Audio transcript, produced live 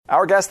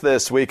Our guest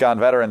this week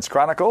on Veterans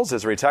Chronicles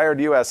is retired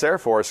U.S. Air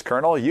Force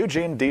Colonel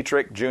Eugene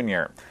Dietrich,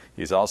 Jr.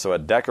 He's also a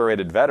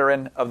decorated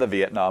veteran of the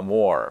Vietnam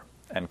War.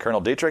 And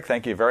Colonel Dietrich,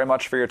 thank you very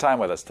much for your time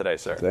with us today,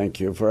 sir. Thank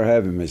you for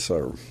having me,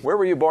 sir. Where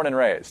were you born and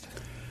raised?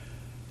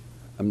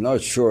 I'm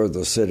not sure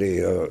the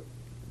city,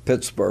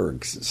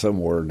 Pittsburgh,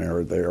 somewhere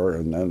near there.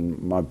 And then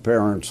my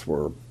parents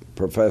were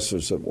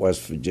professors at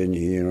West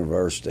Virginia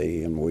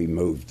University, and we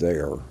moved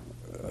there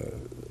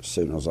as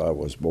soon as I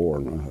was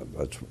born.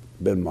 That's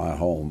been my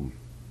home.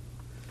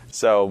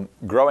 So,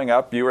 growing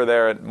up, you were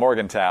there at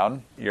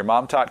Morgantown. Your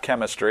mom taught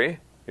chemistry.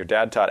 Your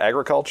dad taught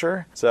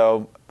agriculture.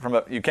 So,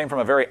 you came from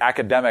a very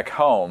academic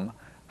home.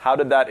 How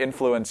did that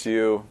influence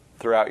you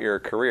throughout your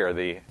career?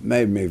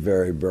 Made me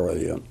very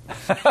brilliant.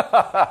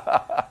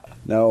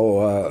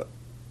 No,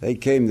 they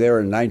came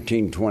there in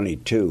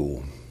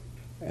 1922,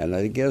 and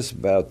I guess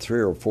about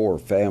 3 or 4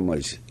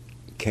 families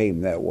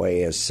came that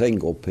way as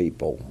single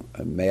people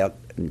and met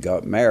and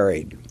got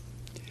married.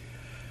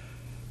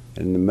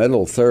 In the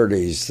middle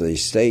 30s, the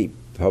state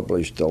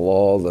published a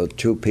law that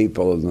 2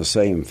 people in the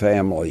same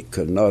family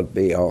could not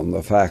be on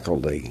the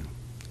faculty.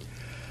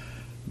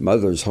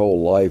 Mother's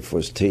whole life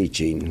was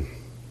teaching.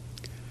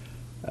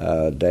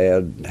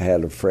 Dad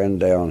had a friend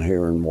down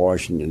here in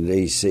Washington,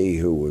 D.C.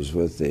 who was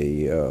with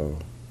the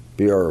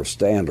Bureau of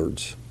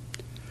Standards,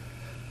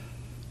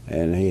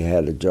 and he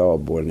had a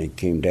job when he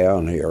came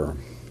down here.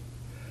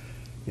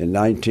 In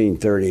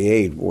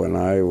 1938, when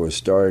I was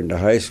starting to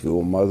high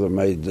school, Mother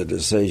made the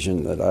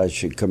decision that I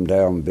should come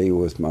down and be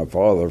with my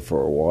father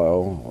for a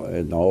while,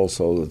 and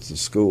also that the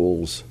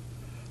schools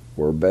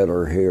were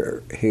better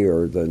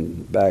here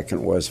than back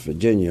in West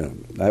Virginia.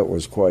 That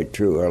was quite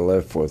true. I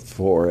left with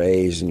 4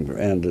 A's and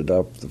ended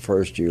up the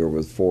first year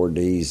with 4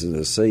 D's and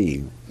a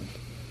C,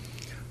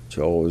 which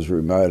always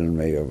reminded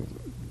me of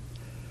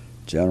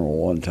General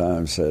one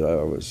time said I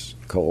was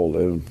called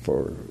in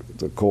for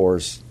the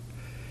course.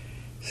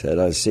 He said,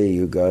 "I see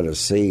you got a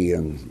C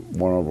in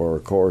one of our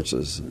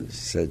courses." He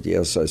said,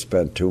 "Yes, I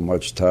spent too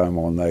much time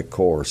on that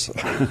course."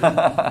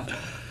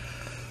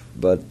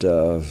 But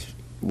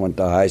went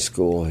to high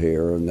school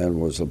here and then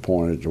was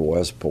appointed to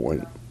West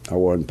Point. I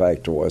went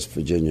back to West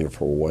Virginia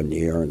for 1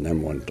 year and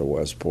then went to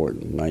West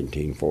Point in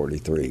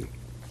 1943.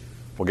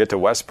 We'll get to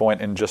West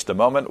Point in just a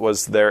moment.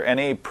 Was there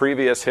any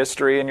previous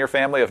history in your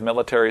family of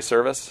military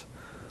service?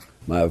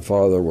 My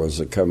father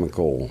was a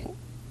chemical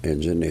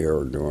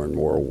engineer during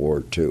World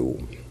War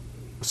II.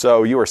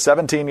 So you were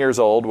 17 years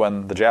old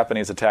when the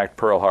Japanese attacked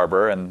Pearl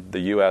Harbor and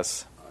the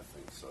U.S.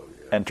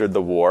 entered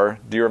the war.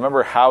 Do you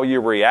remember how you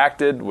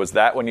reacted? Was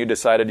that when you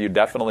decided you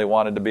definitely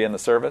wanted to be in the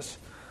service?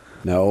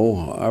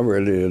 No, I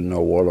really didn't know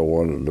what I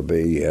wanted to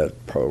be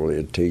yet, probably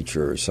a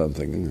teacher or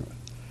something.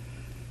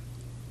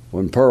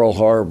 When Pearl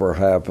Harbor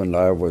happened,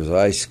 I was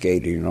ice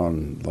skating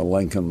on the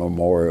Lincoln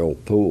Memorial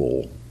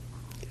Pool,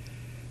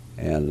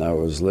 and I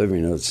was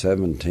living at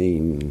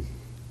 17th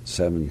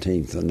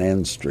and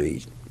N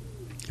Street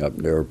up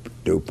near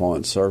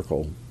DuPont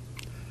Circle.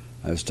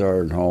 I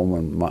started home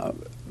and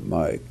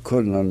I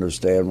couldn't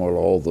understand what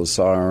all the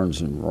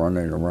sirens and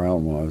running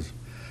around was.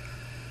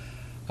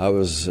 I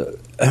was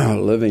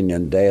living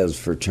in Dad's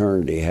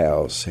fraternity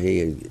house.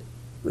 He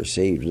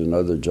received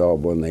another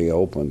job when they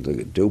opened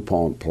the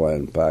DuPont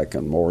plant back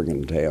in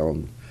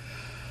Morgantown,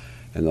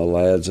 and the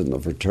lads in the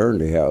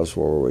fraternity house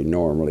where we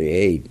normally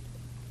ate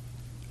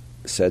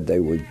said they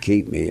would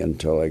keep me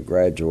until I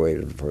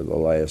graduated for the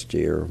last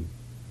year.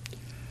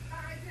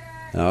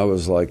 And I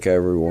was like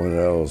everyone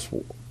else,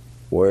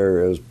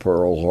 where is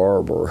Pearl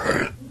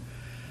Harbor?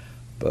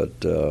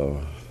 But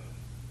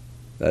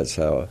that's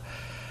how.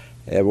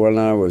 And when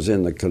I was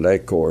in the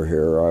Cadet Corps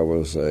here, I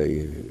was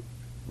a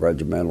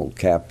regimental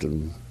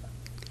captain.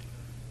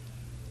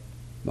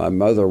 My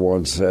mother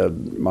once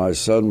said, "My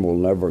son will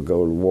never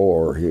go to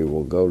war. He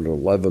will go to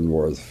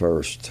Leavenworth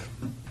first."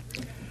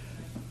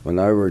 When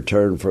I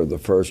returned for the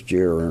first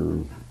year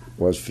in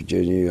West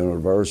Virginia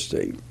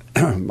University,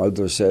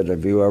 Mother said,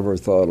 "Have you ever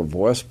thought of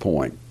West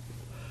Point?"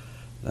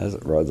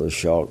 That rather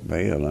shocked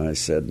me, and I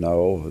said,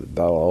 "No.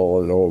 About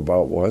all I know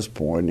about West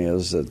Point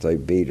is that they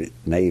beat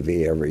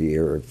Navy every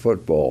year at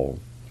football."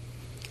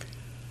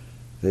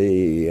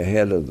 The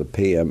head of the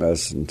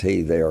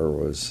PMS&T there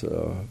was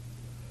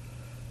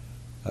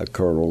a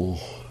colonel.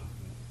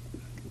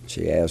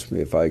 She asked me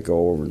if I'd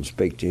go over and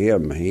speak to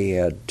him. He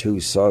had 2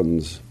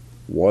 sons.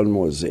 One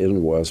was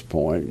in West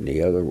Point, and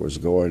the other was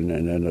going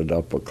and ended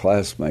up a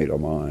classmate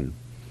of mine.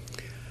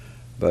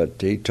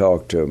 But he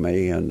talked to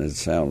me, and it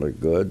sounded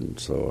good, and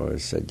so I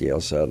said,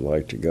 yes, I'd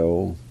like to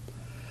go.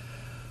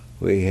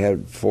 We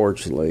had,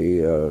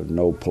 fortunately,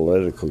 no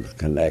political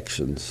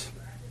connections,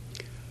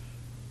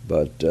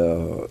 but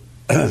the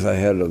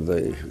head of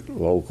the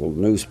local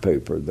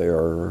newspaper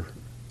there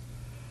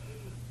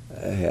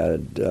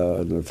had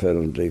an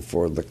affinity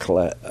for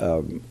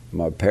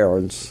my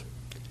parents,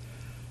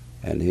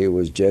 and he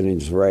was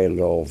Jennings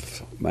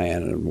Randolph's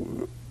man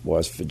in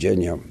West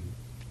Virginia.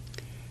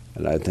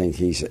 And I think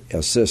he's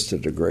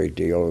assisted a great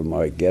deal in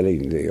my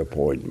getting the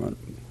appointment.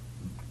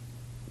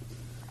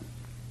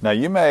 Now,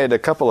 you made a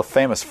couple of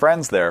famous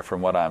friends there,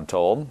 from what I'm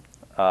told,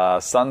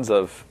 sons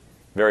of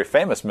very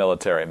famous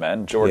military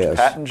men, George Yes.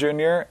 Patton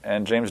Jr.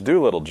 and James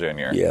Doolittle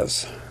Jr.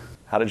 Yes.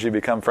 How did you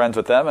become friends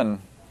with them, and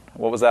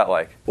what was that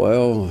like?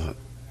 Well,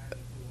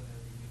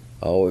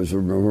 I always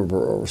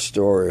remember a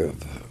story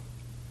of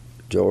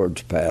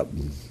George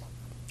Patton,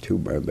 too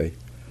maybe.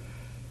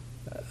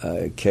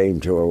 I came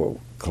to a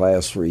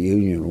class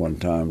reunion one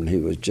time, and he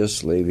was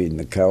just leaving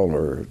the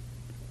counter.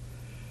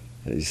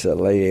 And he said,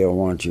 "Lady, I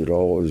want you to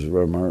always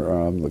remember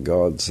I'm the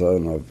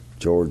godson of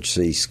George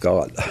C.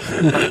 Scott."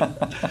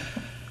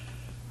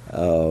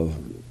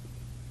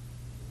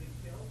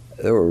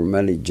 There were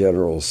many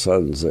general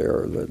sons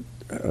there that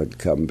had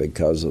come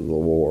because of the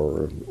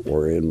war and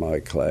were in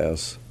my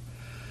class.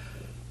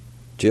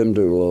 Jim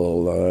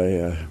Doolittle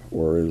and I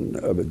were in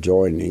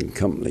adjoining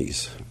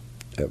companies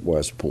at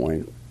West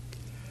Point.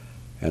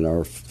 And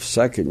our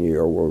second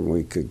year, when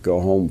we could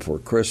go home for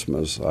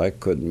Christmas, I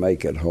couldn't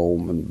make it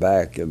home and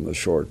back in the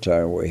short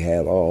time we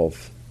had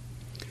off.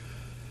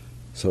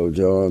 So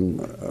John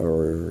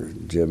or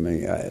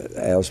Jimmy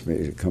asked me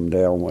to come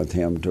down with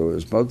him to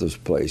his mother's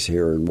place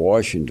here in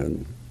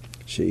Washington.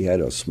 She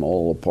had a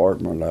small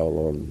apartment out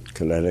on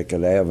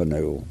Connecticut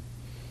Avenue.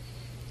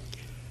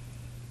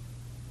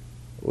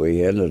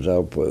 We ended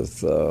up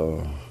with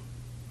the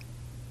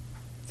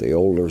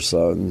older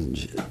son,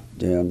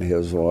 Jim,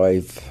 his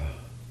wife,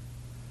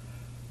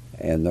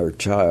 and their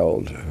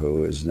child,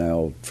 who is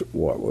now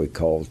what we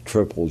call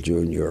Triple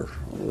Junior,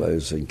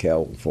 lives in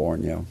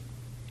California.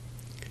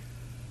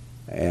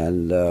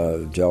 And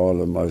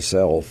John and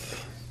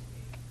myself.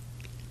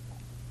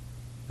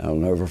 I'll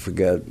never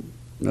forget,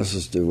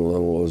 Mrs.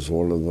 Doolittle was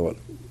one of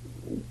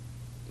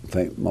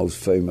the most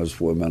famous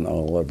women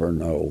I'll ever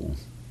know.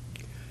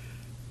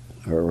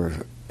 Her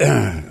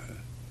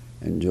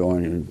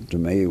enjoying to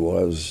me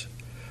was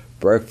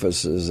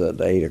breakfast is at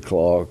 8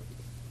 o'clock.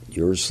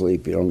 You're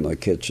sleeping on the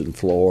kitchen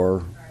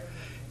floor,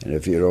 and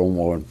if you don't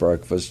want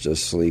breakfast,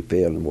 just sleep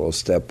in and we'll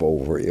step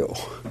over you.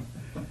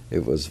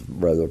 It was a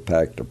rather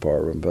packed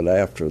apartment, but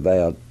after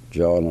that,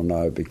 John and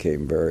I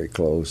became very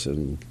close,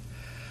 and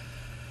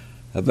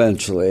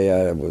eventually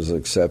I was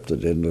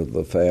accepted into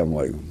the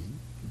family.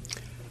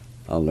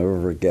 I'll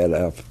never forget,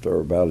 after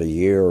about a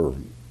year,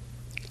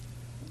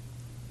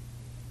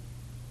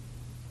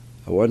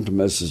 I went to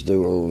Mrs.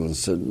 Doolittle and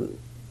said,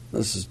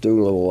 "Mrs.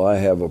 Doolittle, I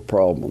have a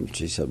problem."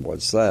 She said,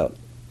 "What's that?"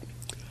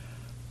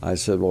 I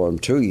said, "Well, I'm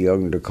too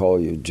young to call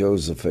you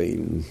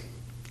Josephine,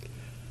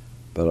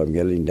 but I'm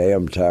getting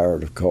damn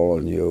tired of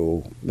calling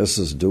you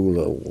Mrs.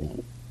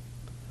 Doolittle."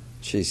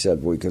 She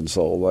said, "We can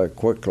solve that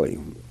quickly."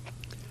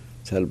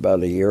 Said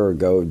about a year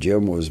ago,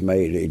 Jim was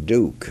made a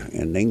duke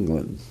in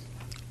England,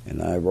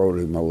 and I wrote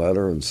him a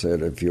letter and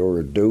said, "If you're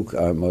a duke,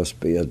 I must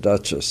be a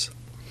duchess."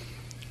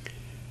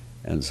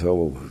 And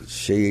so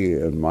she,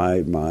 in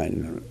my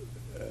mind,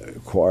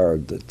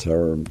 acquired the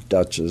term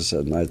duchess,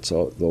 and that's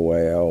the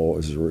way I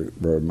always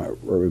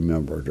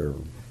remembered her.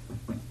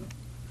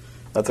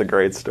 That's a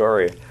great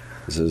story.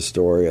 It's a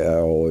story I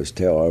always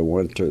tell. I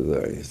went to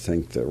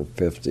their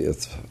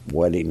 50th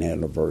wedding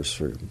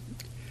anniversary.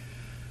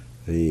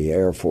 The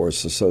Air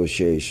Force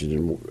Association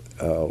in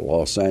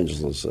Los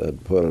Angeles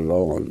had put it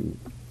on.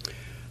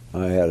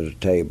 I had a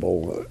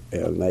table,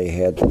 and they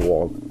had to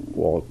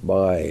walk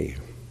by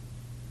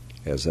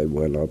as they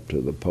went up to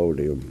the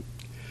podium.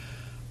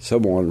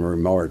 Someone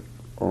remarked,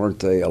 "Aren't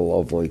they a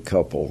lovely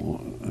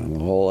couple?"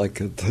 And all I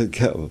could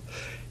think of,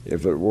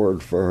 if it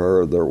weren't for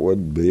her, there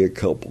wouldn't be a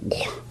couple.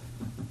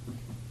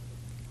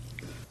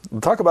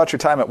 Talk about your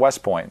time at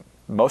West Point.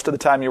 Most of the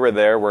time you were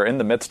there were in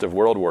the midst of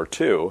World War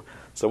II.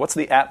 So what's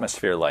the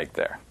atmosphere like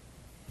there?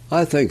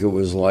 I think it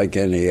was like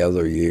any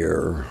other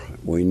year.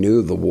 We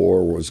knew the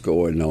war was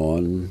going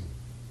on.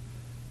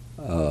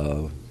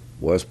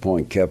 West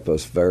Point kept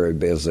us very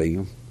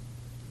busy.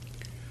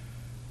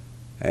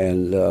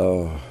 And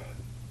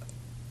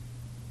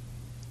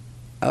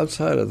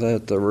outside of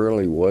that, there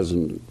really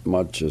wasn't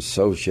much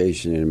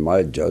association, in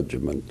my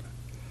judgment,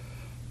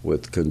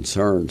 with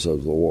concerns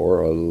of the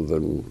war, other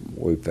than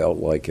we felt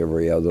like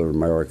every other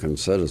American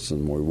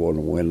citizen. We want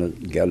to win it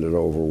and get it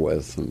over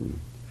with. And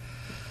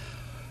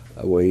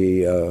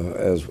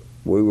as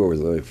we were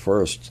the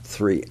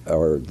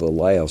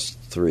last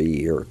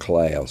 3-year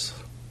class,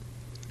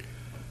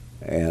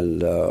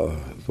 and the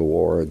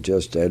war had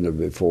just ended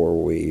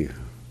before we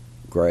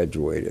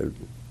graduated.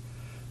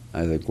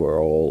 I think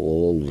we're all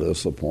a little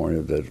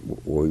disappointed that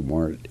we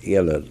weren't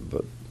in it.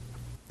 But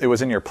it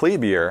was in your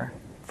plebe year,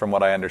 from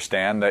what I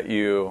understand, that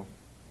you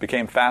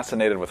became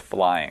fascinated with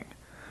flying.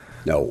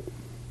 No.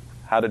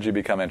 How did you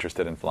become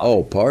interested in flying?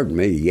 Oh, pardon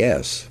me,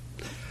 yes.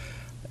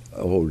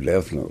 Oh,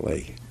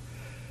 definitely.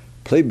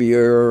 Plebe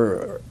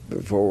year,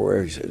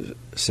 before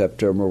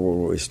September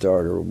when we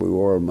started, we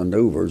were on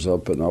maneuvers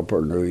up in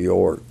upper New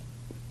York.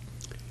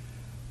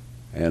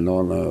 And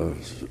on a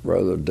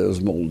rather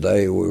dismal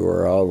day, we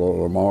were out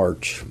on a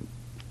march,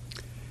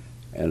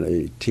 and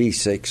a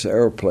T-6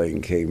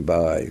 airplane came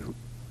by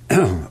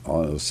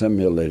on a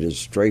simulated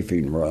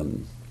strafing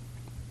run.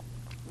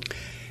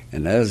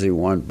 And as he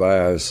went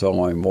by, I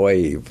saw him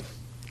wave.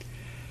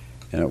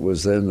 And it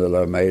was then that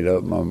I made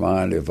up my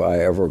mind, if I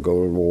ever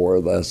go to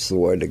war, that's the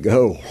way to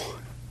go.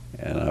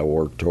 And I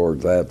worked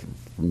toward that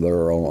from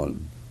there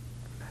on.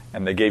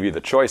 And they gave you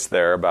the choice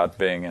there about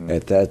being in...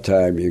 At that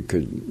time, you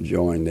could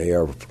join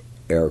the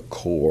Air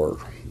Corps.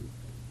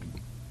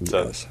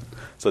 So, Yes.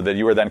 so that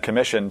you were then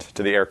commissioned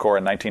to the Air Corps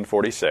in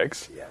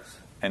 1946. Yes.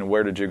 And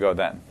where did you go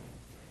then?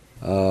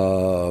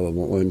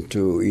 Went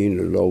to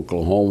Enid,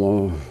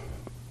 Oklahoma.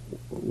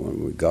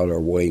 When we got our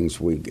wings,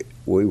 we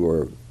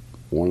were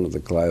one of the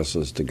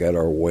classes to get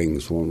our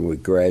wings when we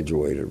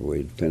graduated.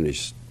 We'd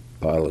finished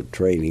pilot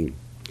training,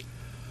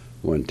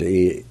 went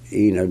to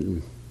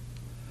Enid,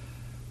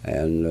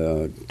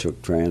 and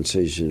took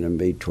transition in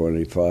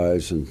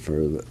B-25s, and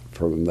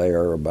from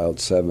there, about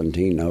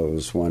 17 of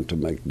us went to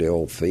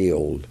MacDill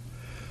Field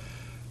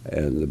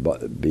and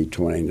the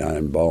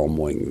B-29 bomb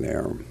wing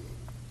there.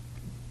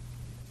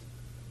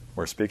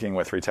 We're speaking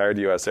with retired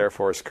U.S. Air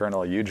Force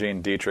Colonel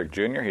Eugene Dietrich,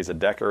 Jr. He's a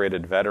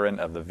decorated veteran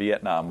of the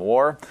Vietnam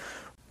War.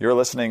 You're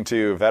listening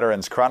to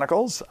Veterans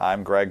Chronicles.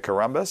 I'm Greg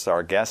Corombos.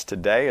 Our guest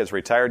today is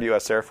retired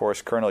U.S. Air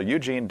Force Colonel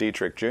Eugene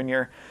Dietrich,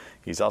 Jr.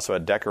 He's also a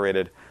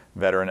decorated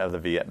veteran of the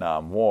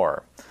Vietnam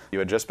War. You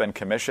had just been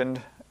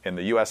commissioned in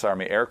the U.S.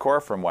 Army Air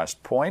Corps from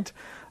West Point.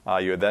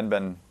 You had then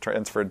been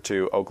transferred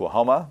to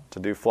Oklahoma to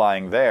do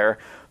flying there.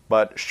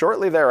 But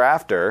shortly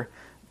thereafter,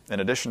 in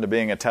addition to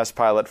being a test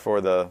pilot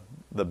for the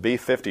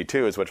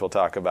B-52s, which we'll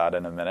talk about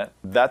in a minute,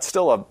 that's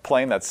still a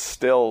plane that's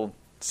still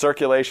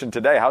circulation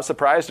today. How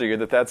surprised are you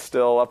that that's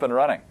still up and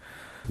running?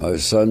 My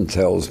son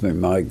tells me,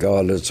 my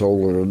God, it's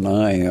older than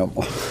I am.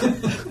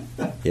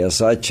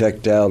 Yes, I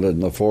checked out,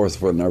 and the fourth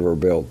one never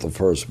built, the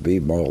first B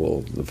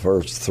model. The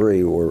first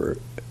three were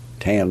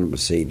tandem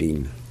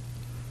seating,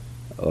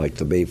 like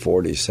the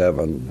B-47,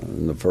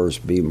 and the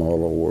first B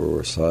model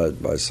were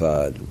side by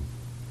side.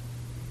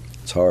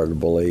 It's hard to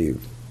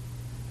believe.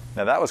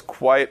 Now, that was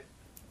quite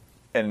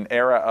an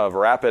era of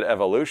rapid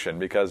evolution,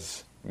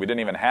 because we didn't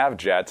even have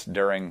jets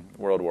during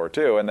World War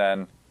II, and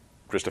then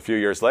just a few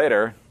years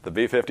later, the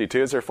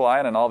B-52s are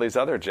flying and all these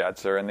other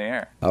jets are in the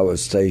air. I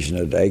was stationed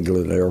at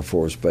Eglin Air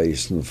Force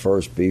Base, and the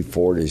first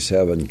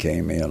B-47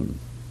 came in.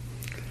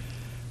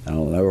 And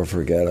I'll never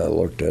forget, I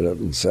looked at it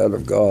and said,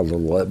 if God will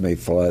let me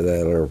fly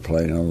that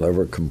airplane, I'll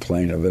never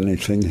complain of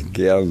anything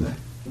again.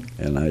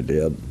 And I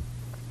did.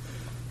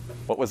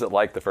 What was it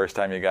like the first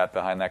time you got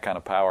behind that kind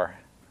of power?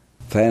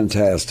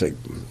 Fantastic.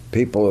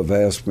 People have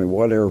asked me,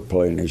 what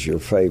airplane is your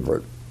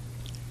favorite?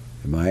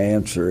 And my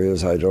answer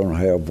is, I don't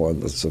have one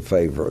that's a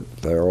favorite.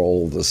 They're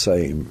all the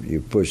same. You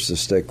push the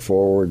stick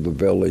forward, the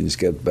buildings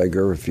get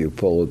bigger. If you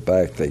pull it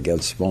back, they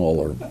get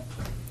smaller.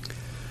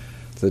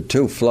 The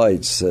two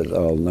flights that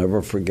I'll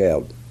never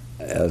forget,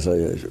 as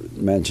I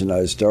mentioned,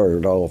 I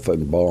started off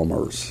in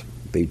bombers,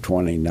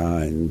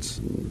 B-29s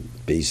and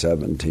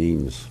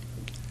B-17s.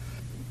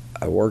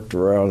 I worked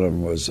around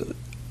and was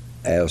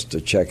asked to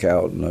check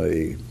out in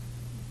a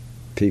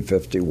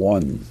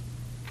P-51.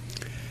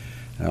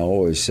 I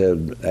always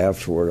said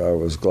afterward I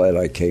was glad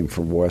I came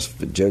from West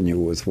Virginia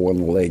with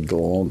one leg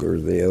longer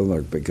than the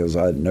other, because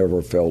I'd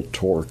never felt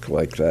torque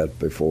like that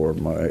before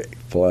in my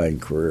flying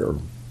career.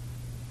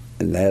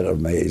 And that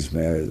amazed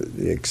me,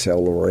 the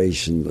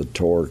acceleration, the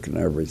torque, and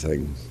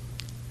everything.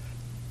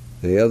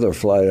 The other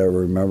flight I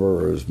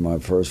remember was my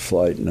first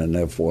flight in an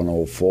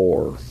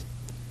F-104.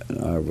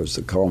 And I was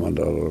the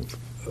commandant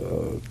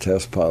of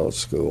test pilot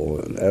school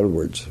in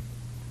Edwards.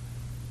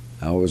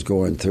 I was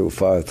going through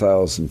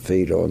 5,000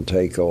 feet on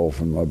takeoff,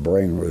 and my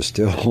brain was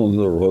still on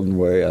the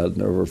runway. I'd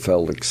never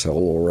felt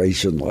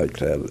acceleration like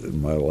that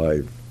in my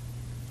life.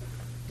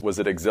 Was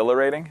it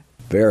exhilarating?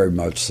 Very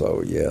much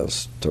so,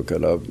 yes. Took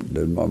it up,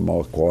 did my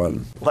Mach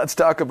 1. Let's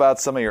talk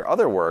about some of your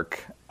other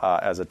work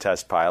as a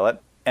test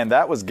pilot, and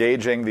that was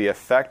gauging the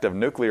effect of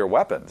nuclear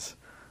weapons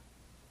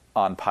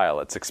on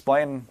pilots.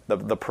 Explain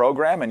the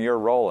program and your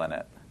role in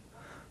it.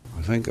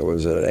 I think I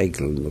was at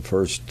Eglin. The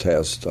first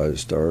test I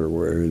started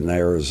were in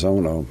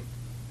Arizona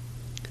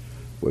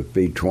with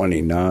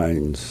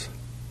B-29s,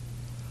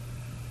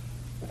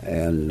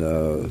 and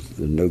the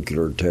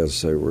nuclear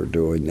tests they were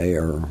doing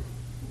there.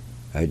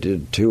 I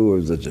did two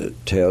of the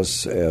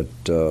tests at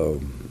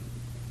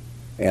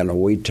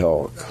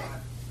Eniwetok.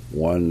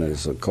 One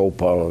as a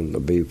co-pilot in the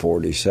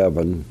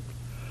B-47,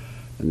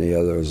 and the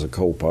other as a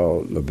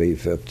co-pilot in the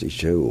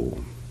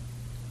B-52.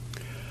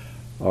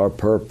 Our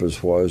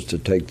purpose was to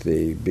take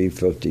the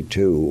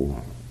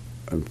B-52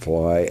 and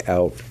fly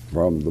out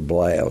from the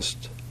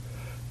blast,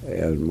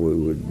 and we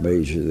would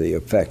measure the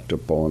effect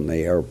upon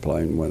the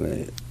airplane when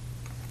it,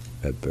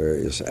 at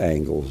various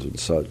angles and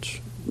such,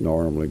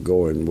 normally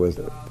going with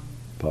it.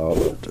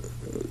 Pilot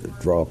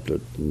dropped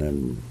it, and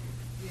then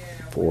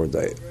for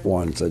the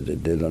ones that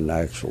it did an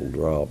actual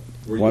drop.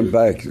 One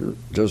back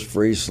just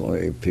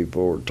recently,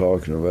 people were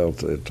talking about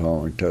the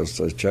atomic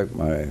test. I checked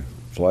my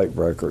flight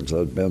records.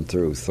 I've been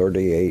through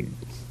 38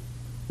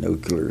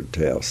 nuclear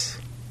tests.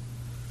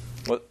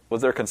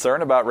 Was there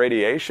concern about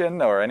radiation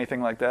or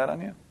anything like that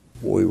on you?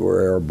 we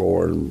were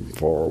airborne,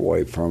 far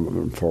away from them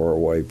and far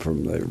away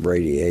from the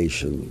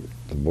radiation.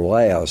 The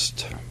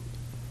blast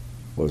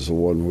was the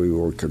one we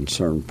were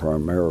concerned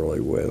primarily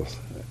with,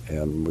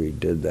 and we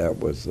did that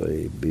with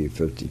the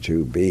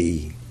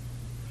B-52B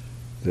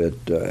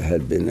that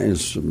had been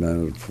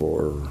instrumented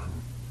for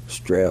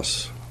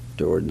stress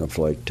during the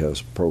flight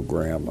test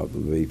program of the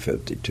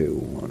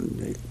B-52, and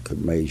it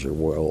could measure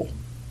well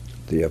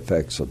the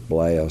effects of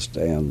blast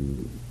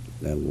and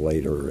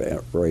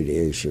later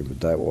radiation, but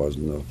that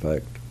wasn't an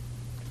effect.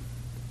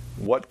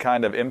 What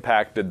kind of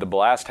impact did the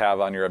blast have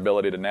on your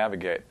ability to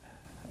navigate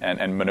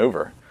and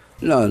maneuver?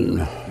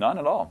 None. None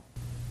at all.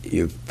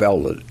 You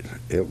felt it.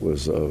 It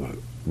was a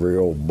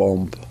real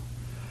bump,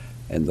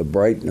 and the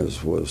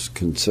brightness was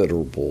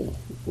considerable.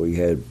 We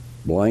had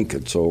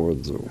blankets over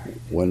the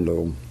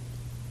window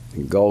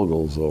and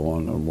goggles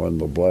on, and when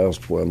the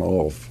blast went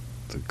off,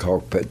 the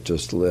cockpit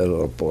just lit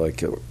up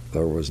like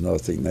there was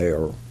nothing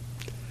there.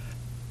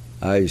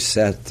 I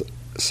sat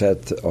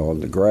on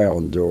the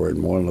ground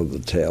during one of the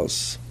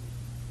tests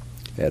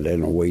at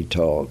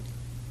Eniwetok,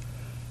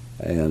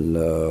 and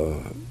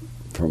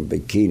from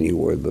Bikini,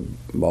 where the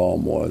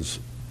bomb was,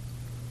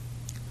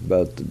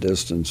 about the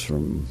distance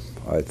from,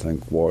 I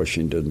think,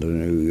 Washington to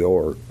New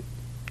York.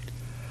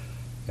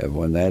 And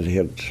when that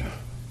hit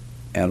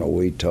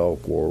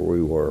Eniwetok, where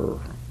we were,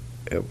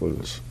 it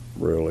was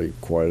really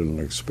quite an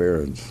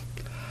experience.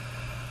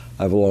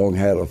 I've long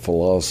had a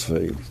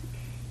philosophy: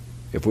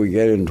 if we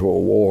get into a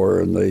war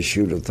and they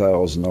shoot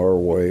 1,000 our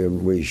way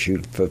and we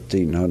shoot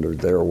 1,500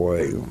 their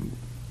way,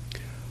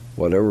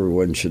 what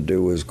everyone should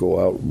do is go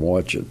out and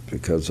watch it,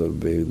 because it'll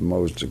be the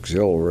most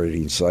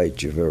exhilarating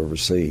sight you've ever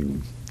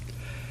seen,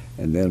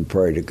 and then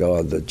pray to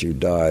God that you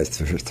die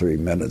 3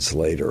 minutes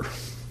later.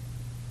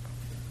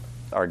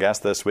 Our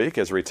guest this week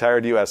is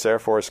retired U.S. Air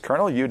Force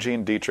Colonel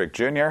Eugene Dietrich,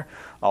 Jr.,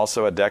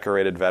 also a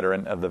decorated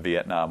veteran of the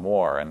Vietnam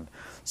War. And,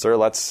 sir,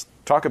 let's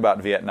talk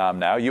about Vietnam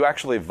now. You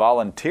actually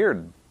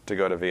volunteered to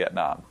go to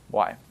Vietnam.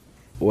 Why?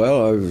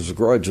 Well, I was a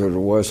graduate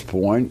of West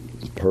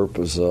Point. The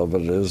purpose of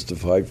it is to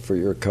fight for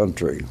your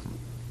country.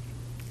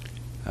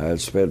 I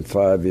had spent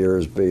 5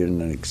 years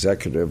being an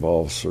executive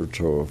officer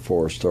to a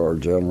 4-star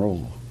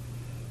general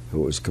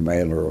who was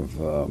commander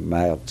of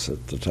MATS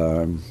at the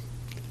time,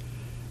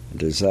 and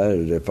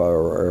decided if I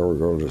were ever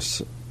going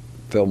to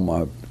fill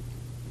my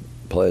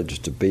pledge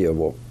to be a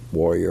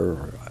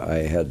warrior, I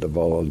had to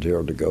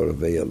volunteer to go to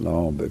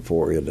Vietnam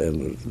before it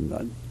ended,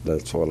 and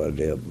that's what I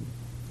did.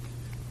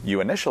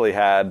 You initially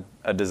had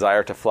a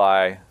desire to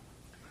fly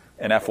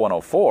an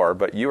F-104,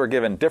 but you were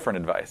given different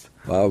advice.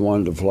 I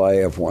wanted to fly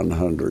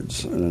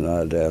F-100s, and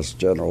I'd asked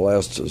General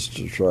Estes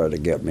to try to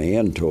get me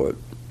into it.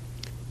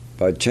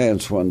 By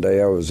chance, one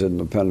day I was in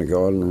the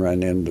Pentagon and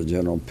ran into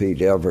General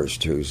Pete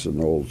Everest, who's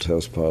an old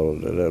test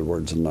pilot at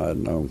Edwards, and I had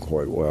known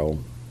quite well.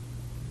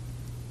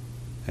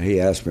 He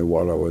asked me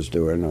what I was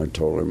doing. I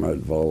told him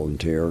I'd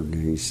volunteered,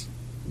 and he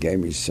gave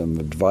me some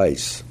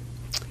advice.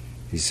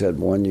 He said,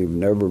 one, you've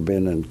never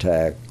been in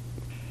TAC,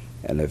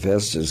 and if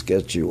Estes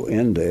gets you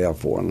into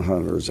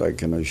F-100s, I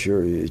can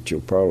assure you that you'll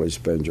probably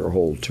spend your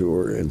whole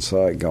tour in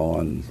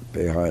Saigon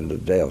behind a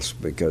desk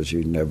because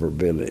you've never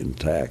been in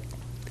TAC.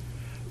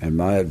 And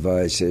my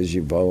advice is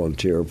you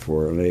volunteer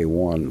for an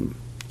A-1,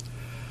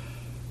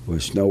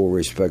 which no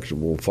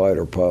respectable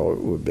fighter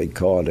pilot would be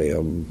caught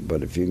in,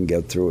 but if you can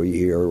get through a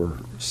year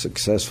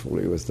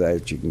successfully with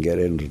that, you can get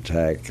into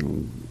TAC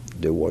and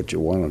do what you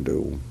want to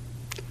do.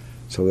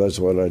 So that's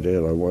what I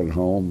did. I went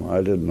home.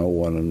 I didn't know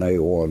what an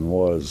A-1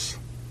 was.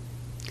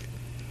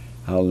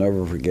 I'll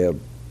never forget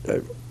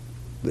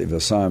the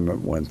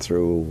assignment went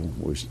through.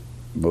 We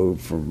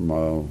moved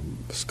from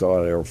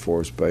Scott Air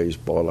Force Base,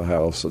 bought a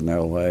house in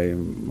L.A.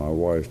 My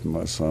wife and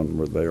my son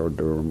were there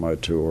during my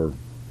tour.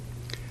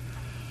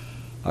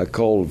 I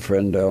called a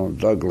friend down in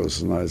Douglas,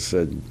 and I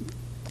said,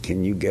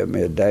 can you get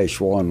me a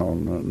 -1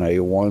 on an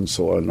A-1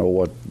 so I know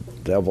what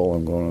devil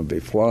I'm going to be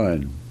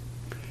flying?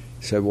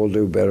 He said, we'll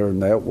do better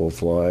than that. We'll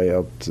fly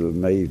up to the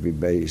Navy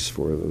base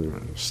where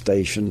they're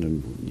stationed,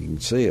 and you can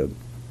see it.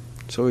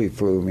 So he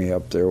flew me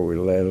up there. We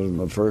landed, and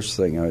the first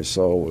thing I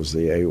saw was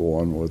the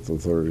A-1 with the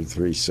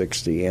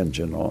 3360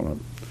 engine on it.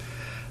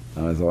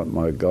 And I thought,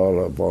 my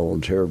God, I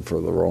volunteered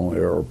for the wrong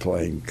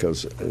airplane,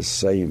 because the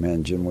same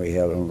engine we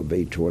had on the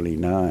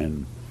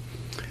B-29.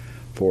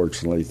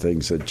 Fortunately,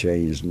 things had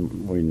changed,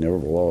 and we never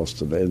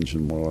lost an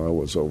engine while I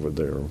was over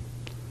there.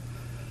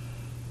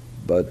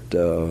 But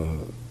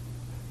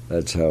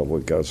that's how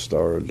we got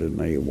started in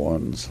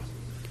A-1s.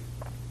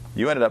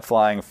 You ended up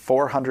flying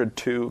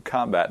 402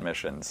 combat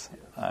missions,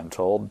 I'm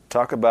told.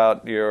 Talk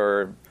about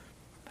your,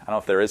 I don't know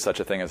if there is such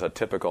a thing as a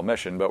typical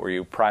mission, but were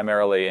you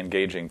primarily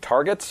engaging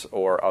targets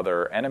or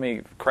other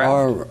enemy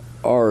craft?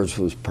 Ours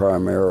was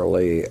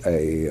primarily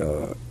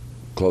a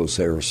close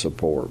air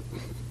support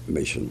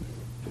mission.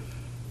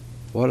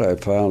 What I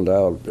found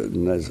out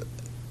in this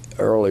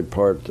early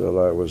part that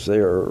I was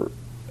there,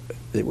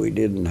 that we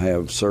didn't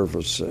have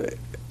surface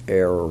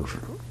air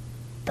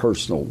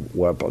personal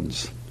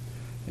weapons,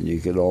 and you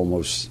could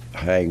almost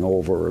hang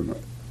over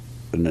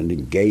in an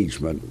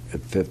engagement at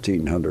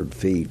 1,500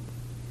 feet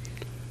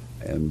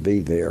and be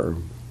there.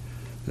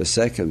 The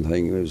second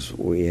thing is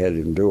we had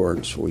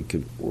endurance. We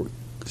could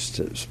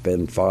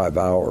spend 5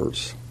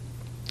 hours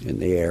in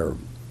the air.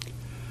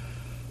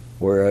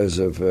 Whereas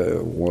if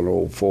a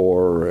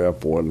 104 or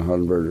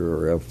F-100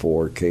 or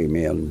F-4 came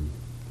in,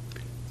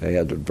 they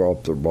had to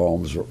drop their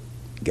bombs,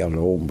 get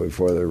home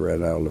before they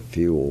ran out of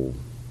fuel.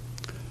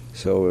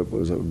 So it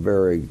was a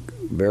very,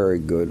 very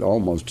good,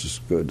 almost as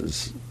good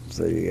as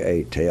the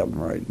A-10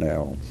 right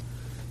now.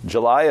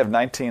 July of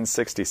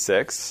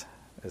 1966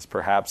 is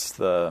perhaps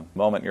the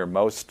moment you're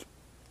most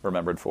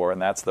remembered for,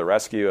 and that's the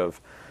rescue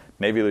of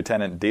Navy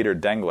Lieutenant Dieter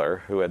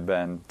Dengler, who had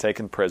been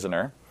taken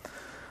prisoner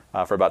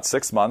for about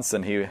 6 months,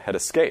 and he had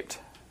escaped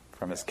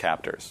from his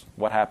captors.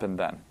 What happened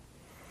then?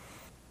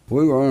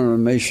 We were on a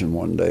mission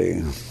one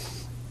day,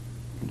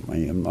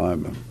 me and my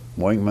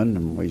wingman,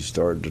 and we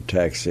started to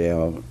taxi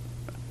out.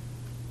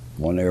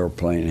 One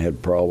airplane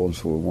had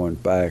problems. We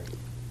went back,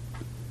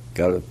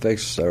 got it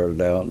fixed,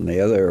 started out, and the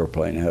other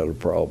airplane had a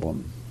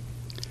problem.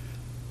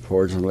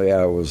 Fortunately,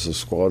 I was the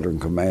squadron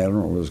commander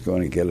and was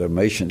going to get a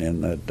mission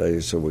in that day,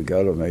 so we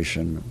got a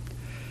mission.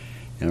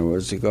 And it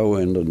was to go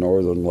into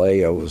northern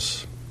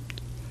Laos,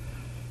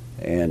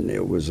 and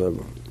it was a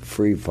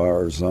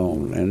free-fire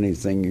zone.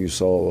 Anything you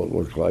saw that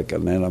looked like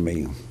an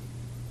enemy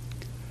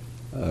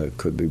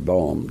could be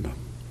bombed.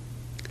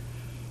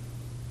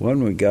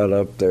 When we got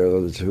up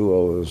there, the two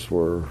of us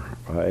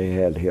I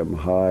had him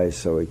high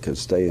so he could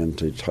stay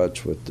into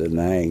touch with Da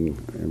Nang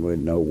and we'd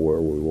know where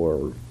we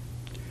were.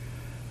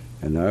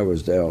 And I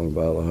was down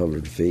about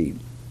 100 feet.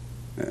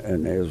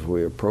 And as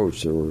we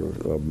approached, there was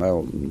a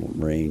mountain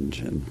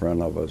range in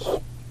front of us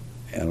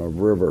and a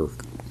river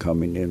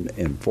coming in.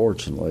 And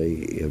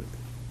fortunately,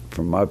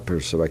 from my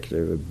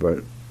perspective,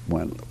 it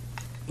went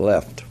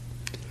left.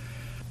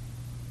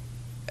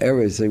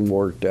 Everything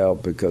worked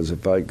out because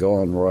if I'd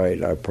gone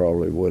right, I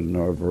probably would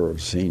never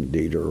have seen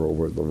Dieter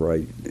over the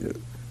right.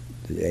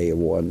 The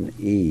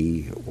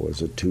A-1E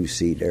was a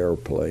 2-seat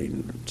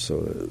airplane,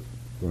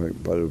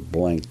 but it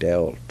blanked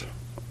out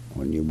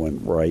when you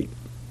went right.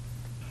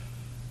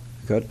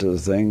 Got to the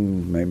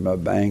thing, made my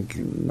bank,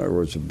 and there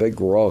was a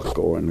big rock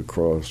going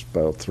across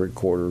about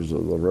 3/4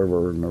 of the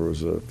river, and there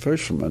was a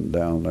fisherman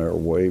down there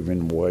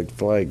waving a white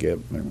flag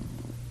at me.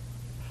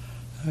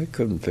 I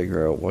couldn't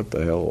figure out what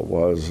the hell it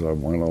was. I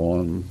went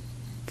on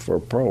for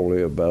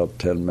probably about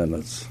 10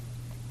 minutes.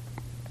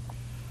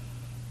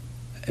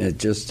 It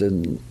just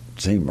didn't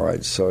seem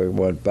right, so I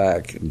went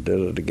back and did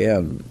it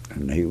again,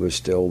 and he was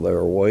still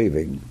there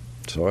waving.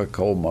 So I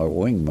called my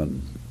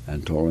wingman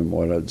and told him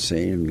what I'd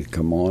seen to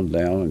come on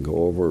down and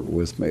go over it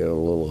with me at a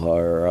little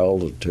higher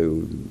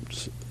altitude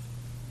and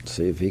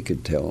see if he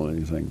could tell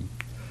anything.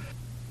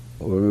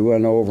 When we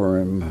went over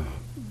him,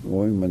 the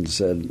wingman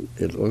said,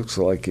 "It looks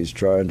like he's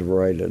trying to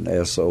write an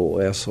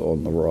SOS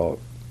on the rock."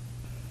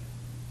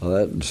 Well,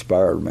 that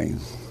inspired me,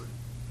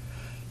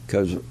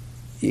 because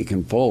you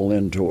can fall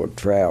into a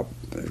trap.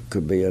 It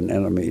could be an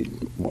enemy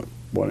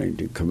wanting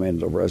to come in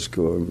to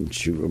rescue him and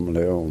shoot him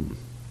down.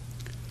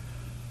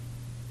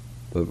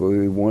 But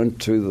we went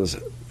to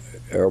the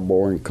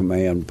airborne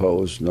command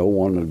post. No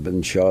one had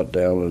been shot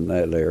down in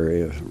that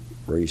area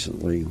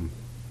recently.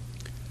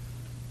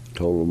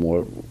 Told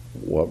them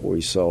what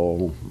we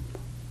saw.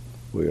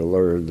 We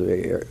alerted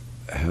the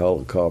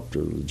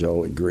helicopter, the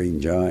Jolly Green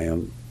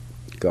Giant,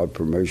 got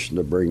permission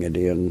to bring it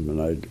in,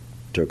 and I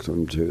took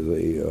them to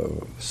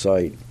the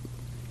site.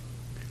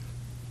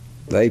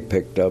 They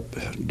picked up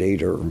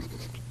Dieter.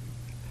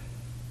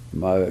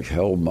 I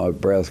held my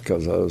breath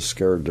because I was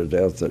scared to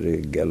death that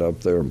he'd get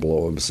up there and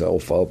blow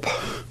himself up.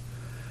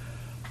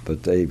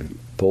 But they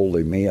pulled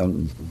him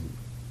in,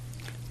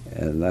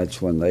 and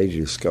that's when they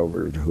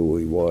discovered who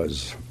he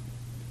was,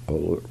 a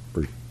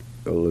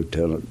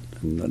lieutenant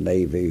in the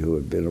Navy who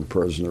had been a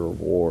prisoner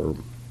of war.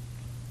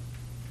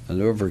 I'll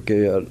never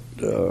forget,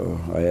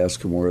 I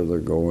asked them where they're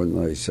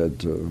going. They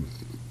said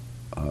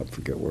I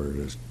forget where it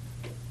is,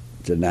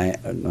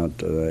 not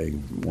today,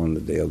 one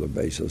of the other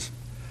bases.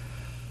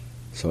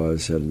 So I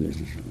said,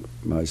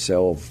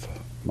 myself,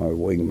 my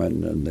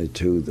wingman, and the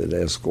two that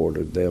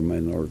escorted them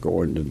in are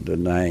going to Da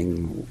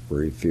Nang,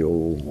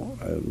 refuel,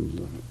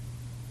 and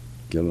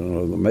get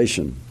another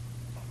mission.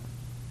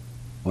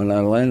 When I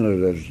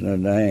landed at Da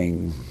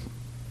Nang,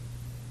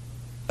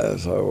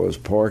 as I was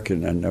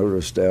parking, I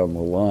noticed down the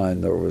line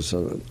there was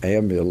an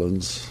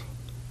ambulance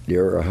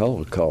near a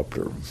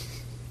helicopter.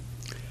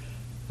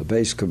 The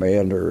base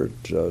commander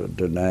at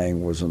Da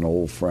Nang was an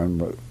old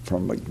friend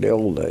from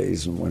MacDill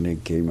days, and when he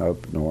came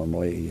up,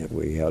 normally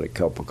we had a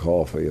cup of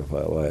coffee if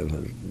I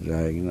landed at Da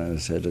Nang, and I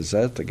said, "Is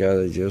that the guy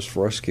they just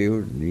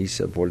rescued?" And he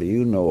said, "What do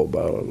you know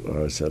about it?"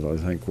 And I said, "I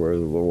think we're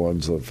the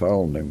ones that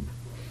found him.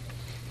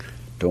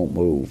 Don't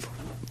move."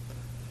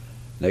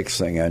 Next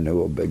thing I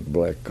knew, a big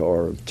black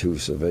car, 2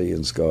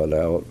 civilians got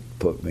out,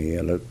 put me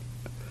in it,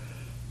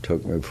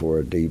 took me for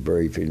a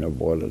debriefing of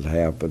what had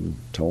happened,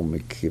 told me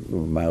to keep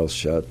my mouth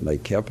shut, and they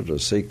kept it a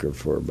secret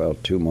for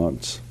about 2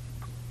 months.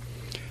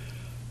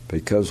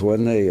 Because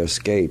when they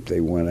escaped,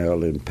 they went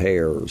out in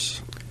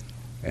pairs,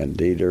 and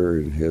Dieter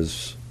and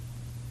his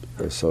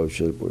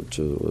associate, which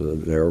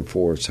was an Air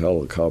Force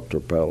helicopter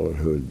pilot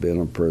who had been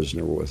a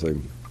prisoner with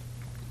him,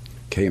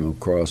 came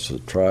across a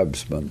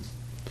tribesman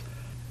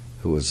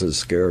who was as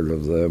scared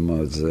of them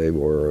as they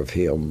were of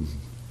him.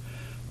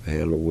 They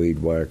had a weed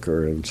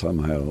whacker, and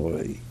somehow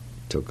he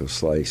took a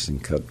slice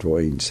and cut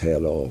Dwayne's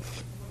head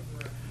off.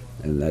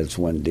 And that's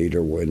when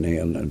Dieter went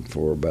in and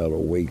for about a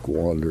week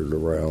wandered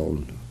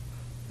around,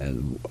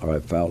 and I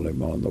found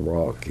him on the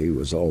rock. He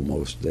was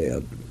almost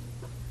dead.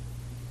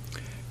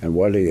 And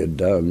what he had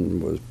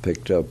done was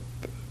picked up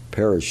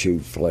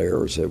parachute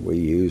flares that we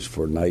used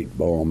for night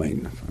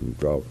bombing and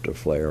dropped a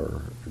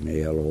flare. And he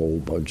had a whole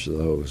bunch of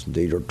those.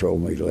 Dieter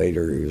told me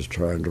later he was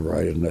trying to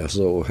write an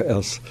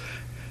SOS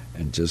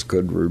and just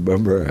couldn't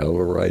remember how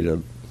to write it.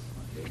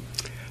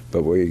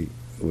 But it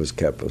was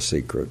kept a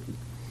secret.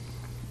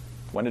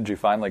 When did you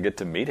finally get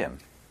to meet him?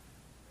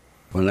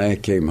 When I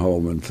came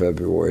home in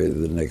February of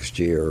the next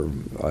year,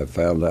 I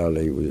found out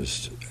he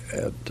was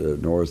at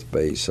North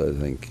Base, I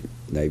think,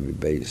 Navy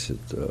base at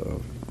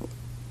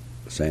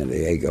San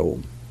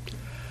Diego.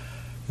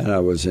 And I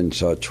was in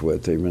touch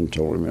with him and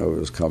told him I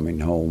was coming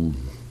home.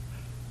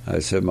 I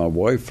said, my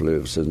wife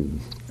lives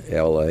in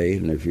L.A.,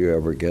 and if you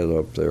ever get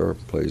up there,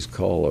 please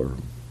call her.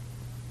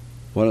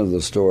 One of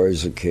the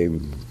stories that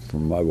came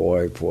from my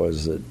wife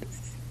was that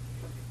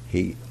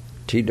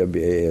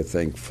TWA, I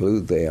think,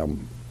 flew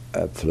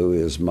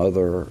his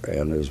mother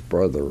and his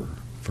brother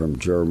from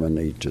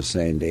Germany to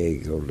San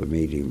Diego to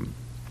meet him.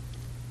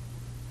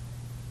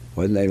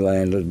 When they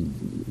landed,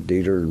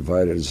 Dieter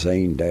invited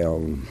Zane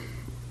down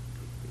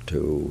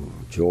to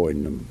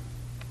join them.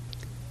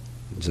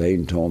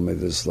 Zane told me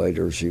this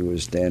later. She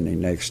was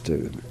standing next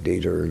to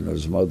Dieter and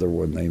his mother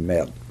when they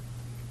met.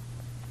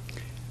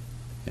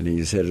 And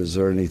he said, is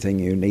there anything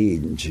you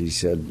need? And she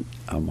said,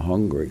 I'm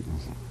hungry.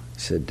 He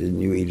said,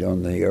 didn't you eat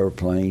on the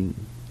airplane?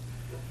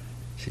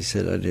 She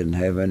said, I didn't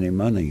have any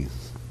money.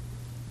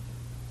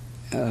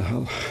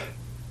 I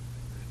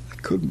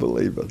couldn't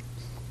believe it.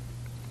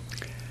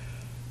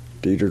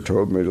 Dieter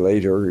told me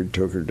later he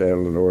took her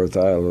down to North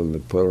Island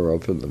and put her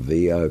up in the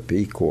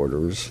VIP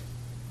quarters.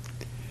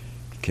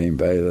 Came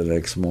back the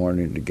next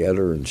morning to get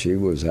her, and she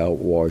was out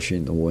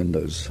washing the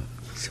windows.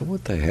 I said,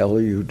 what the hell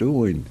are you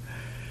doing?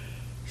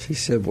 She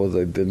said, well,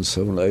 they've been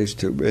so nice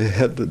to me, I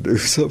had to do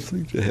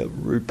something to have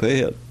them repay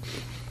it.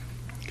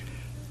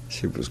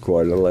 She was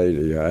quite a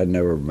lady. I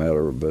never met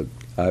her, but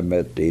I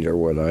met Dieter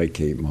when I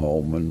came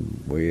home,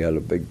 and we had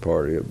a big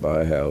party at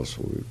my house.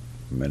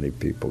 Many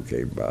people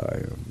came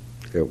by.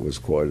 It was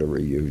quite a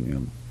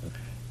reunion.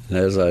 And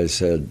as I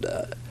said,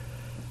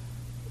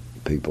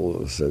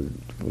 people said,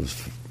 it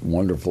was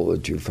wonderful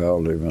that you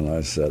found him, and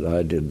I said,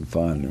 I didn't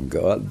find him,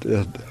 God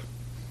did.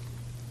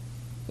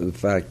 The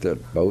fact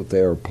that both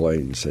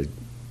airplanes had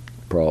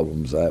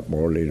problems that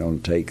morning on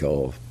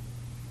takeoff,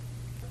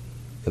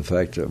 the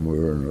fact that we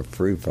were in a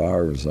free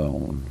fire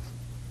zone,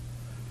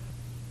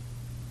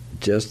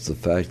 just the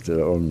fact that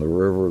on the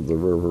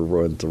river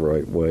went the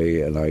right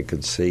way and I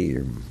could see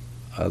him.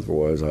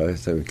 Otherwise, I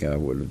think I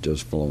would have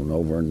just flown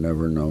over and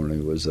never known he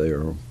was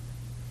there.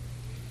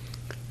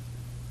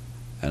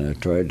 And I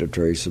tried to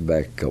trace it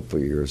back a couple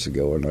of years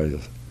ago, and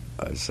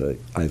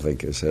I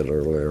think I said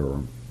earlier,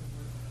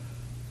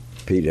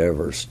 Pete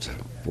Everest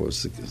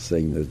was the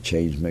thing that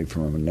changed me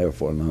from an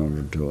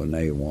F-100 to an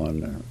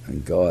A-1,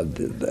 and God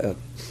did that.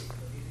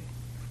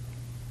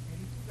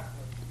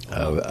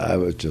 I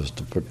was just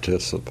a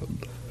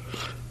participant.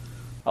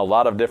 A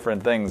lot of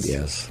different things.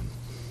 Yes.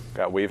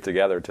 Got weaved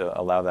together to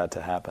allow that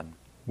to happen.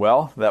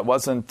 Well, that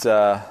wasn't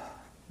the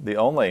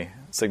only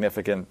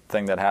significant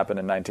thing that happened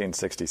in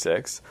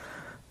 1966.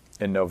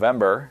 In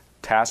November,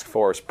 Task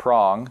Force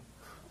Prong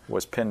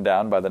was pinned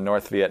down by the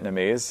North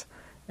Vietnamese,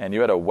 and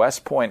you had a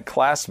West Point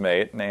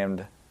classmate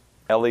named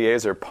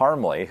Eleazar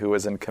Parmley who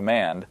was in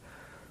command.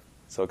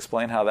 So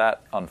explain how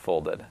that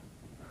unfolded.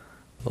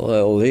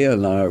 Well, Lee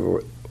and I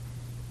were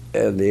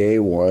at the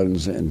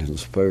A-1s, and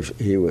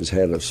he was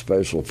head of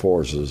Special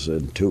Forces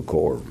in 2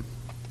 Corps.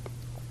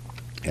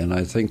 And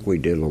I think we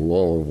did a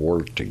lot of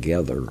work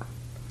together,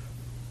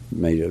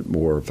 made it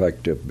more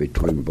effective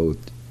between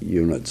both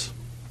units.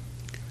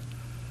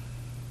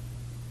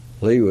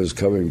 Lee was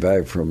coming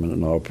back from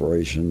an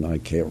operation, I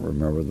can't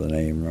remember the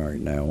name right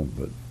now,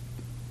 but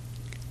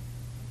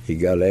he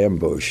got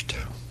ambushed.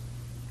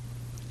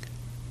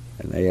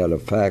 And they had a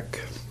FAC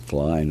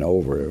flying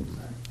over him.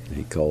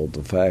 He called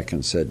the FAC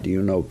and said, do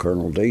you know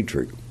Colonel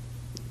Dietrich?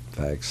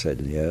 FAC said,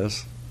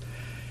 yes.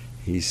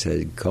 He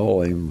said,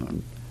 call him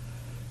and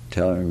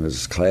tell him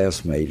his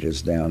classmate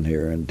is down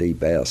here in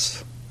Deep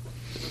S.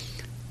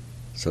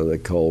 So they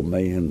called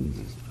me,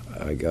 and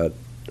I got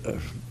a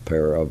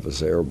pair of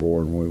us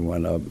airborne. We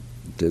went up,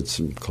 did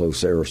some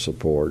close air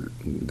support,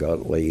 and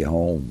got Lee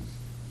home.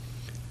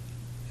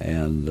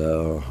 And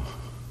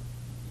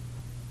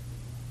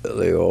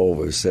they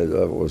always said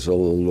that was a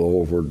little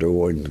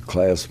overdoing the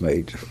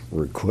classmate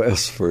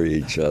requests for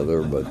each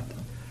other, but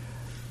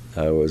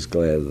I was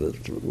glad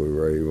that we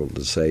were able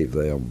to save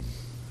them.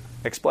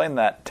 Explain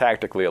that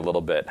tactically a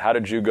little bit. How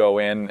did you go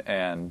in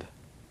and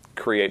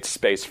create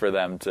space for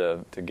them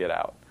to get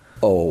out?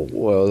 Oh,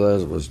 well,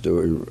 that was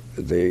doing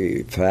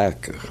the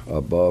FAC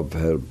above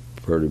had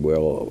pretty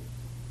well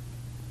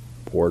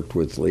worked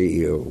with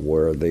Lee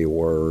where they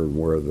were and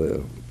where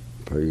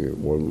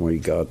when we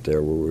got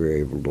there, we were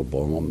able to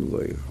bomb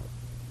the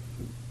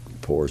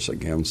force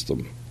against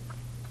them.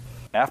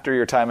 After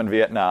your time in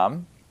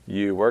Vietnam,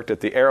 you worked at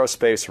the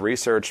Aerospace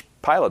Research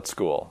Pilot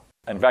School.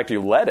 In fact,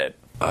 you led it.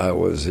 I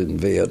was in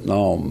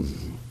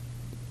Vietnam,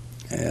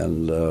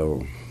 and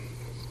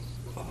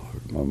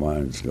my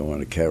mind's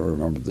going, I can't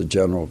remember. The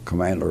general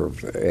commander of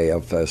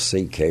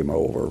AFSC came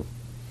over,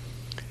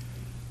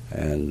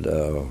 and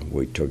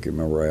we took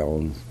him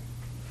around.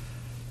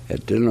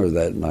 At dinner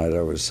that night,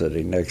 I was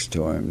sitting next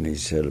to him, and he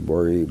said,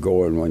 "Where are you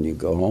going when you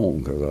go home?"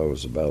 Because I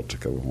was about to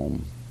go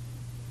home.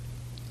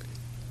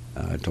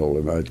 I told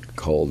him I'd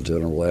called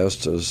General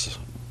Estes,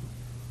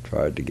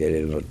 tried to get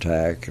in an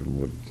attack,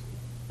 and would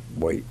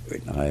wait.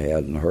 I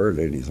hadn't heard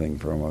anything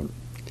from him.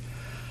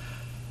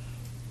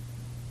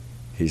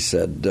 He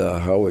said,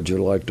 "How would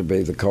you like to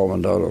be the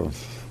commandant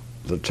of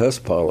the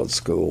test pilot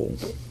school?"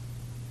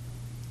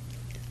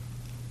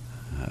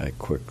 I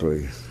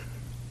quickly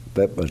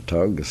bit my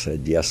tongue and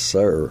said, "Yes,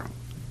 sir."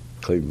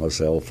 Cleaned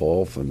myself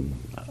off, and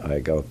I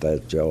got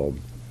that job.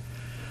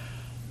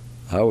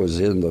 I was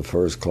in the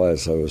first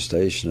class. I was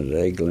stationed at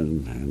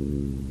Eglin,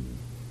 and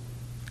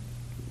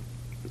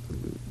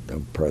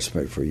impressed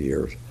me for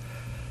years.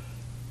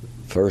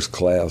 First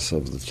class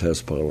of the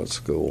test pilot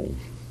school.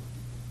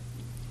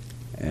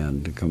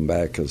 And to come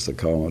back as the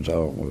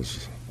commandant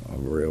was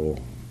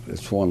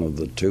it's one of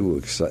the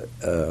two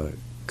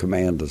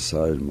command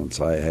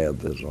assignments I had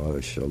that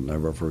I shall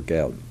never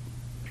forget.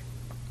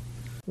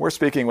 We're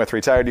speaking with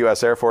retired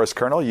U.S. Air Force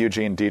Colonel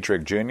Eugene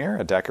Dietrich, Jr.,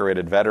 a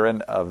decorated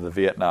veteran of the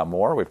Vietnam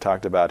War. We've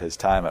talked about his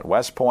time at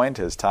West Point,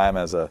 his time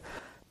as a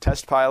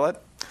test pilot,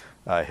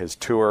 his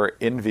tour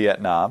in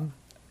Vietnam,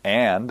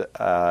 and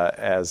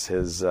as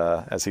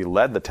he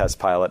led the test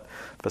pilot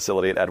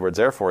facility at Edwards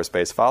Air Force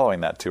Base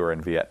following that tour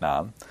in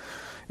Vietnam.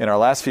 In our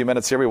last few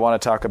minutes here, we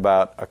want to talk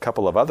about a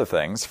couple of other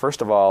things.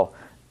 First of all,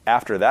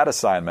 after that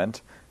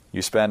assignment,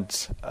 you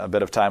spent a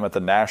bit of time at the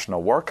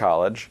National War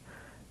College,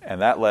 and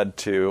that led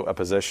to a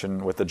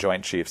position with the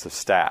Joint Chiefs of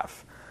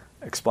Staff.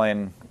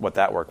 Explain what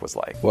that work was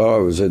like. Well, I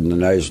was in the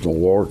National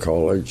War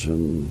College,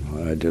 and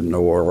I didn't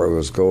know where I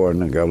was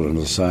going. I got an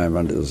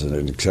assignment as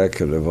an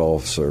executive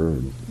officer,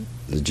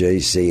 the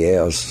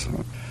JCS,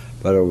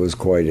 but it was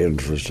quite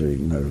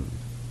interesting.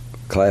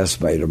 A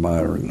classmate of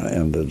mine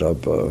ended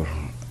up a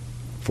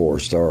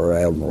 4-star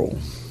admiral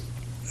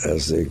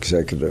as the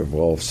executive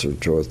officer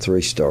to a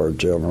 3-star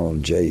general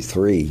in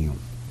J3.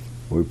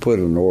 We put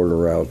an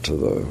order out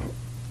to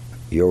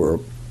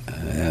Europe,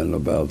 and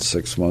about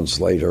 6 months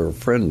later, a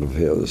friend of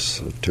his,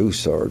 a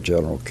 2-star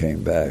general,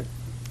 came back.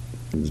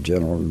 And the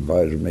general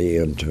invited me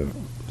into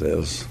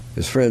this.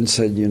 His friend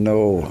said,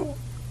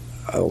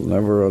 "I'll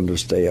never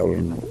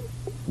understand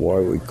why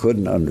we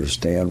couldn't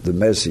understand the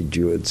message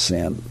you had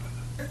sent."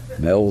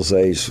 Mel's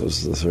ace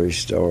was the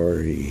 3-star.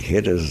 He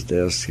hit his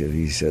desk and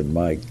he said,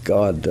 "My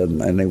God,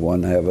 doesn't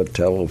anyone have a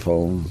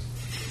telephone?"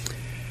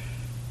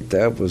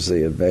 That was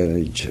the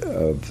advantage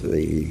of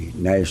the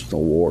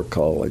National War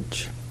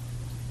College.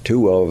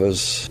 2 of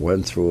us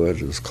went through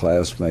it as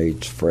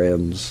classmates,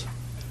 friends.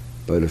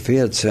 But if he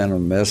had sent a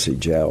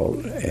message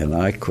out and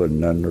I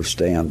couldn't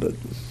understand it,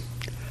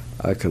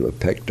 I could have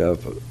picked up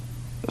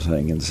a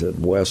thing and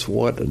said, "Wes,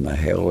 what in the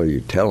hell are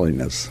you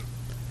telling us?"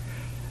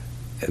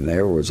 And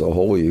there was a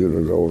whole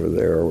unit over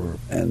there,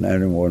 and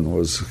anyone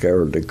was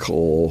scared to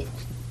call.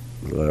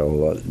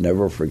 I'll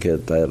never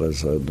forget that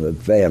as an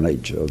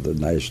advantage of the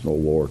National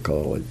War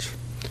College.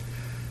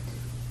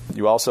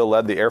 You also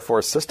led the Air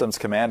Force Systems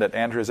Command at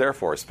Andrews Air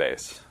Force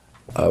Base.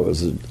 I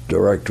was a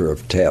director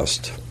of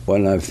test.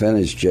 When I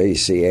finished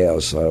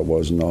JCS, I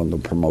wasn't on the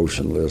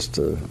promotion list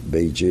to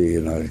BG,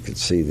 and I could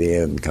see the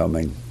end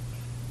coming.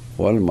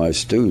 One of my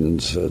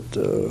students at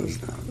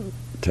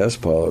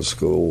test pilot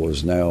school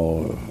was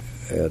now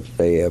at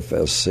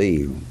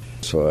AFSC,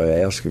 so I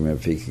asked him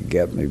if he could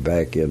get me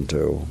back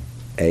into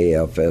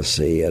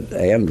AFSC at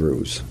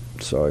Andrews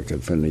so I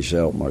could finish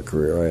out my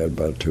career. I had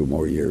about 2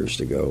 more years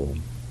to go.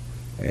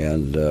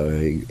 And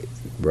he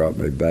brought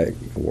me back,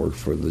 worked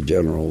for the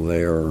general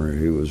there.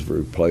 He was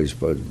replaced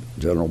by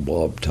General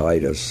Bob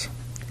Titus,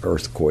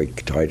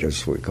 Earthquake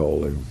Titus we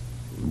call him.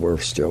 We're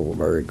still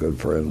very good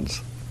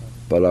friends.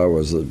 But I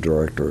was the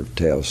director of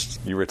tests.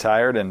 You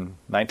retired in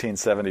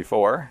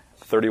 1974,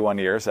 31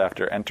 years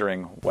after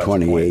entering West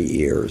 28 Point.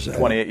 years.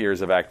 28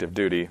 years of active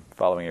duty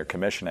following your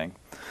commissioning.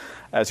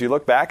 As you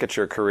look back at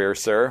your career,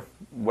 sir,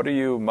 what are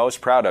you most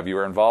proud of? You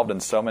were involved in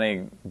so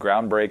many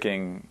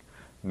groundbreaking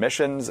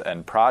missions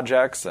and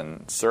projects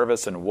and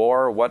service and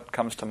war. What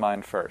comes to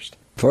mind first?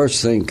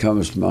 First thing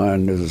comes to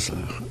mind is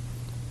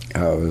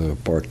I was a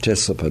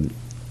participant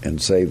in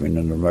saving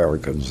an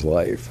American's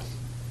life.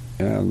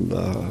 And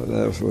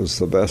that was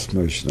the best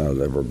mission I'd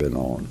ever been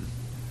on.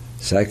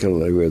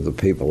 Secondly, with the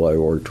people I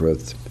worked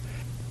with,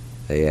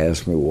 they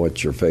asked me,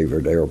 "What's your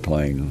favorite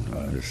airplane?"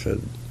 I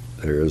said,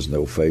 "There is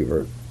no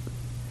favorite.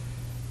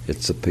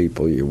 It's the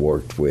people you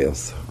worked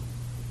with."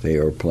 The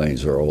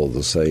airplanes are all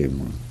the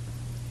same.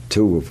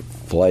 Two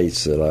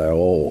flights that I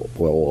will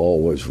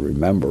always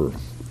remember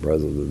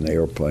rather than the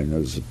airplane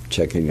is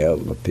checking out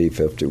in the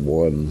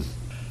P-51.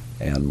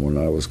 And when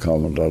I was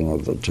commandant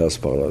of the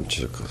test pilot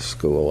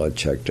school, I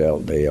checked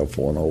out in the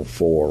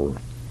F-104.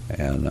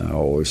 And I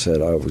always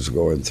said I was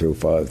going through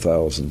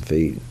 5,000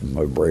 feet, and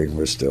my brain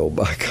was still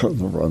back on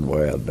the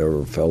runway. I'd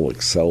never felt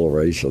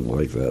acceleration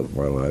like that in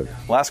my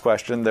life. Last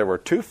question. There were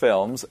 2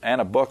 films and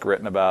a book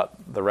written about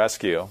the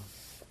rescue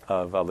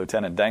of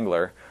Lieutenant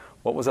Dengler.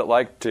 What was it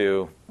like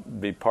to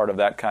be part of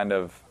that kind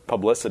of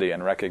publicity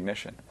and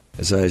recognition?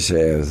 As I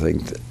say, I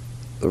think that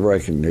the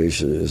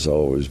recognition has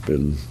always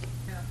been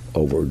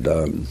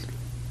overdone.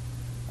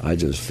 I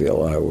just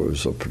feel I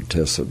was a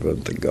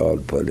participant that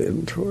God put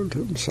into it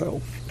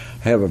himself.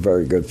 I have a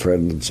very good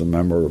friend that's a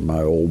member of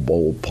my Old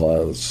Bold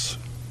Pilots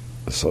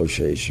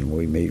Association.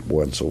 We meet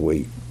once a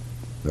week.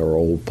 There are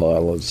old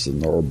pilots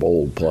and there are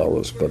bold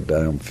pilots, but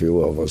damn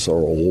few of us are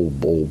old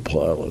bold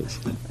pilots.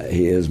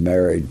 He is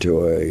married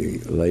to a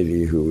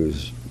lady who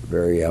is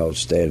very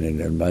outstanding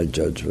in my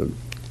judgment,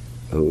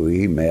 who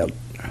he met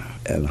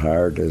and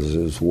hired as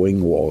his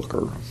wing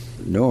walker.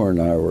 Nora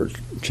and I were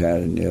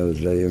chatting the other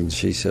day, and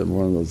she said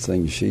one of the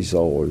things she's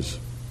always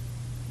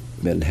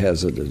been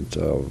hesitant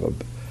of,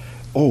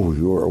 oh,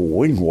 you're a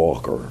wing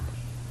walker.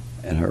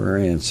 And her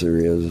answer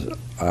is,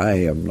 I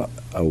am not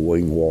a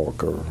wing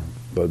walker,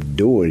 but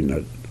doing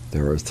it,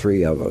 there are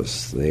 3 of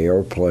us, the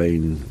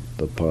airplane,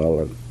 the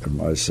pilot, and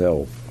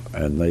myself,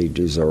 and they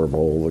deserve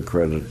all the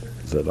credit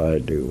that I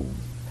do.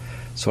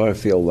 So I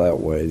feel that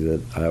way,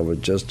 that I was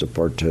just a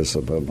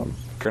participant.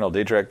 Colonel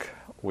Dietrich,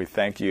 we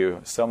thank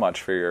you so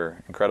much for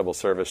your incredible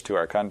service to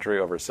our country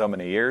over so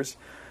many years,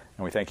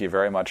 and we thank you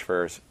very much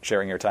for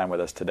sharing your time with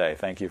us today.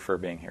 Thank you for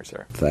being here,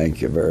 sir.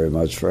 Thank you very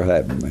much for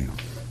having me.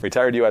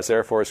 Retired U.S.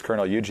 Air Force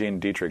Colonel Eugene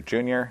Dietrich,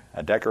 Jr.,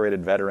 a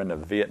decorated veteran of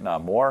the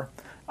Vietnam War.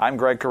 I'm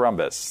Greg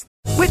Corombos.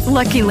 With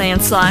Lucky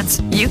Land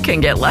Slots, you can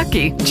get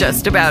lucky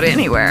just about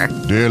anywhere.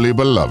 Dearly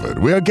beloved,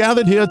 we are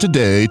gathered here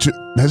today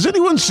to... Has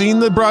anyone seen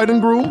the bride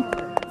and groom?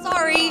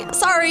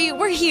 Sorry,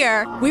 we're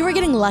here. We were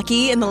getting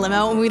lucky in the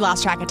limo and we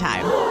lost track of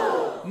time.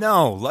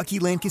 No, Lucky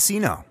Land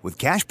Casino, with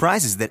cash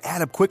prizes that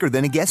add up quicker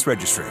than a guest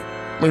registry.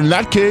 In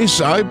that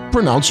case, I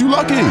pronounce you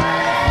lucky.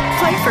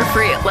 Play for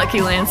free at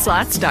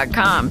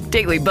LuckyLandSlots.com.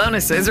 Daily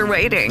bonuses are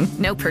waiting.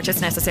 No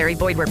purchase necessary.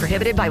 Void where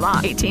prohibited by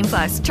law.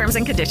 18+. Terms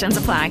and conditions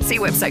apply. See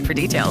website for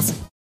details.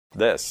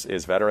 This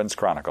is Veterans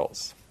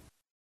Chronicles.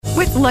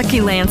 With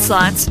Lucky Land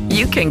Slots,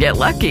 you can get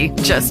lucky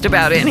just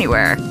about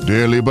anywhere.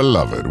 Dearly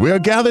beloved, we are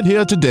gathered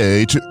here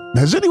today to...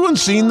 Has anyone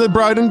seen the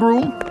bride and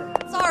groom?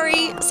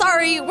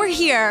 Sorry, we're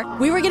here.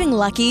 We were getting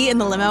lucky in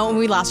the limo and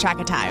we lost track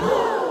of time.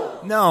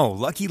 No,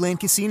 Lucky Land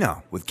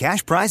Casino, with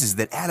cash prizes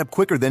that add up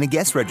quicker than a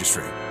guest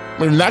registry.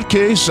 In that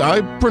case,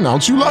 I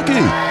pronounce you lucky.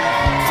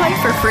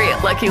 Play for free at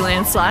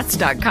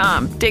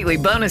LuckyLandSlots.com. Daily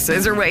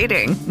bonuses are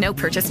waiting. No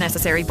purchase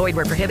necessary. Void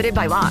where prohibited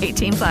by law.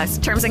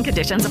 18+. Terms and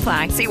conditions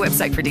apply. See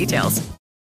website for details.